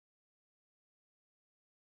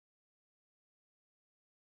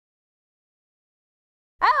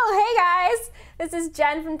Oh, hey guys! This is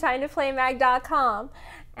Jen from TimeToPlayMag.com,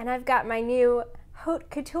 and I've got my new haute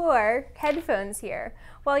couture headphones here.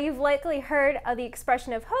 Well, you've likely heard of the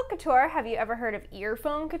expression of haute couture. Have you ever heard of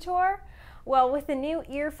earphone couture? Well, with the new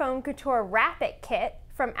Earphone Couture-Wrap It kit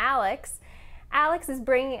from Alex is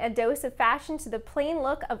bringing a dose of fashion to the plain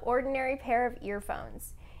look of ordinary pair of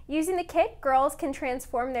earphones. Using the kit, girls can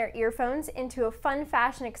transform their earphones into a fun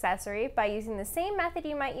fashion accessory by using the same method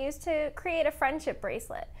you might use to create a friendship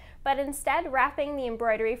bracelet, but instead wrapping the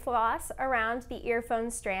embroidery floss around the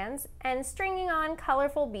earphone strands and stringing on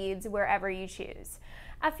colorful beads wherever you choose.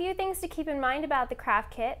 A few things to keep in mind about the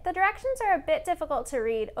craft kit. The directions are a bit difficult to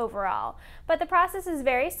read overall, but the process is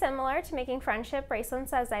very similar to making friendship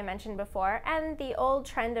bracelets, as I mentioned before, and the old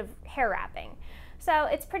trend of hair wrapping. So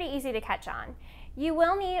it's pretty easy to catch on. You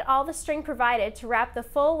will need all the string provided to wrap the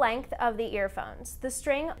full length of the earphones. The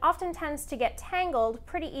string often tends to get tangled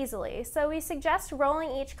pretty easily, so we suggest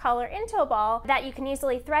rolling each color into a ball that you can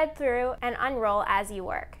easily thread through and unroll as you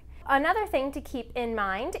work. Another thing to keep in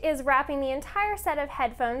mind is wrapping the entire set of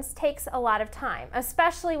headphones takes a lot of time,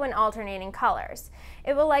 especially when alternating colors.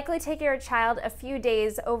 It will likely take your child a few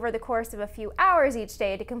days over the course of a few hours each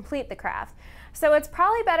day to complete the craft, so it's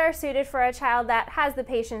probably better suited for a child that has the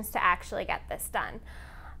patience to actually get this done.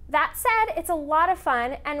 That said, it's a lot of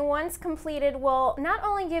fun, and once completed will not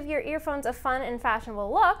only give your earphones a fun and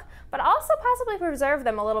fashionable look, but also possibly preserve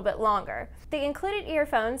them a little bit longer. The included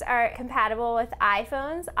earphones are compatible with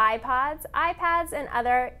iPhones, iPods, iPads, and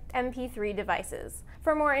other MP3 devices.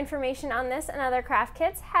 For more information on this and other craft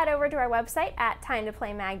kits, head over to our website at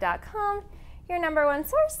TimeToPlayMag.com, your #1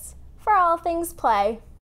 source for all things play.